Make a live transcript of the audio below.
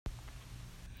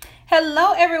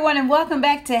Hello, everyone, and welcome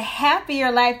back to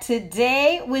Happier Life.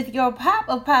 Today, with your pop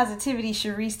of positivity,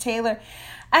 Cherise Taylor,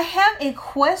 I have a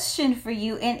question for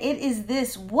you, and it is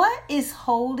this: what is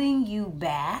holding you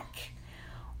back?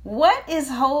 What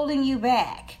is holding you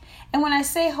back? And when I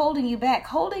say holding you back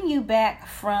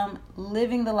from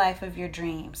living the life of your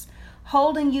dreams,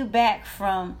 holding you back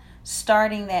from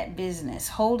starting that business,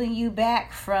 holding you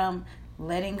back from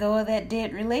letting go of that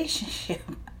dead relationship.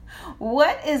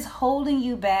 What is holding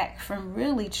you back from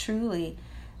really, truly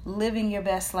living your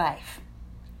best life?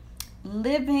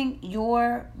 Living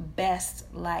your best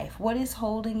life. What is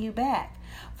holding you back?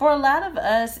 For a lot of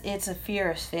us, it's a fear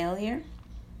of failure.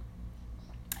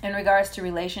 In regards to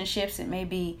relationships, it may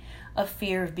be a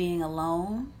fear of being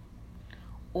alone,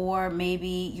 or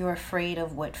maybe you're afraid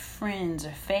of what friends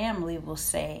or family will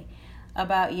say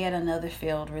about yet another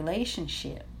failed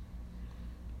relationship.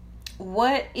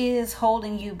 What is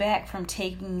holding you back from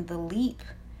taking the leap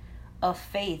of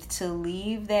faith to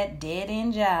leave that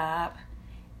dead-end job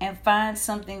and find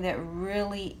something that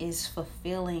really is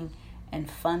fulfilling and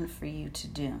fun for you to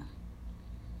do?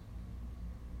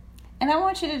 And I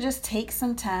want you to just take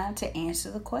some time to answer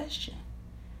the question.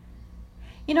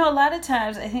 You know, a lot of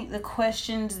times I think the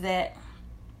questions that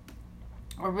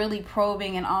are really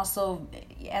probing and also,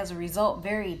 as a result,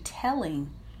 very telling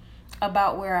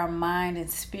about where our mind and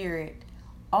spirit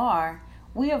are,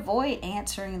 we avoid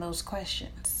answering those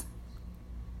questions.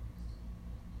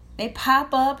 They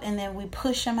pop up and then we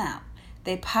push them out.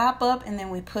 They pop up and then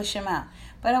we push them out.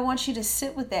 But I want you to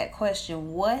sit with that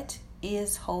question. What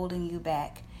is holding you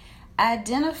back?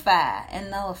 Identify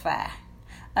and nullify.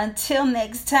 Until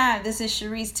next time, this is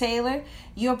Cherise Taylor,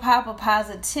 your pop of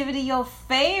positivity, your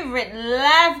favorite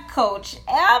life coach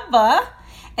ever.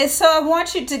 And so I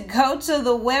want you to go to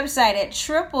the website at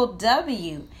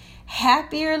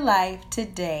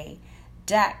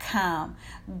www.happierlifetoday.com.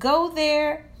 Go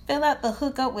there, fill out the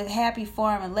Hook Up with Happy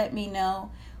form, and let me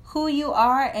know who you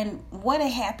are and what a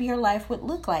happier life would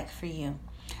look like for you.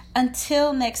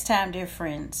 Until next time, dear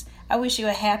friends, I wish you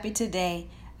a happy today,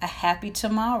 a happy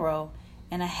tomorrow,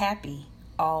 and a happy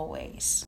always.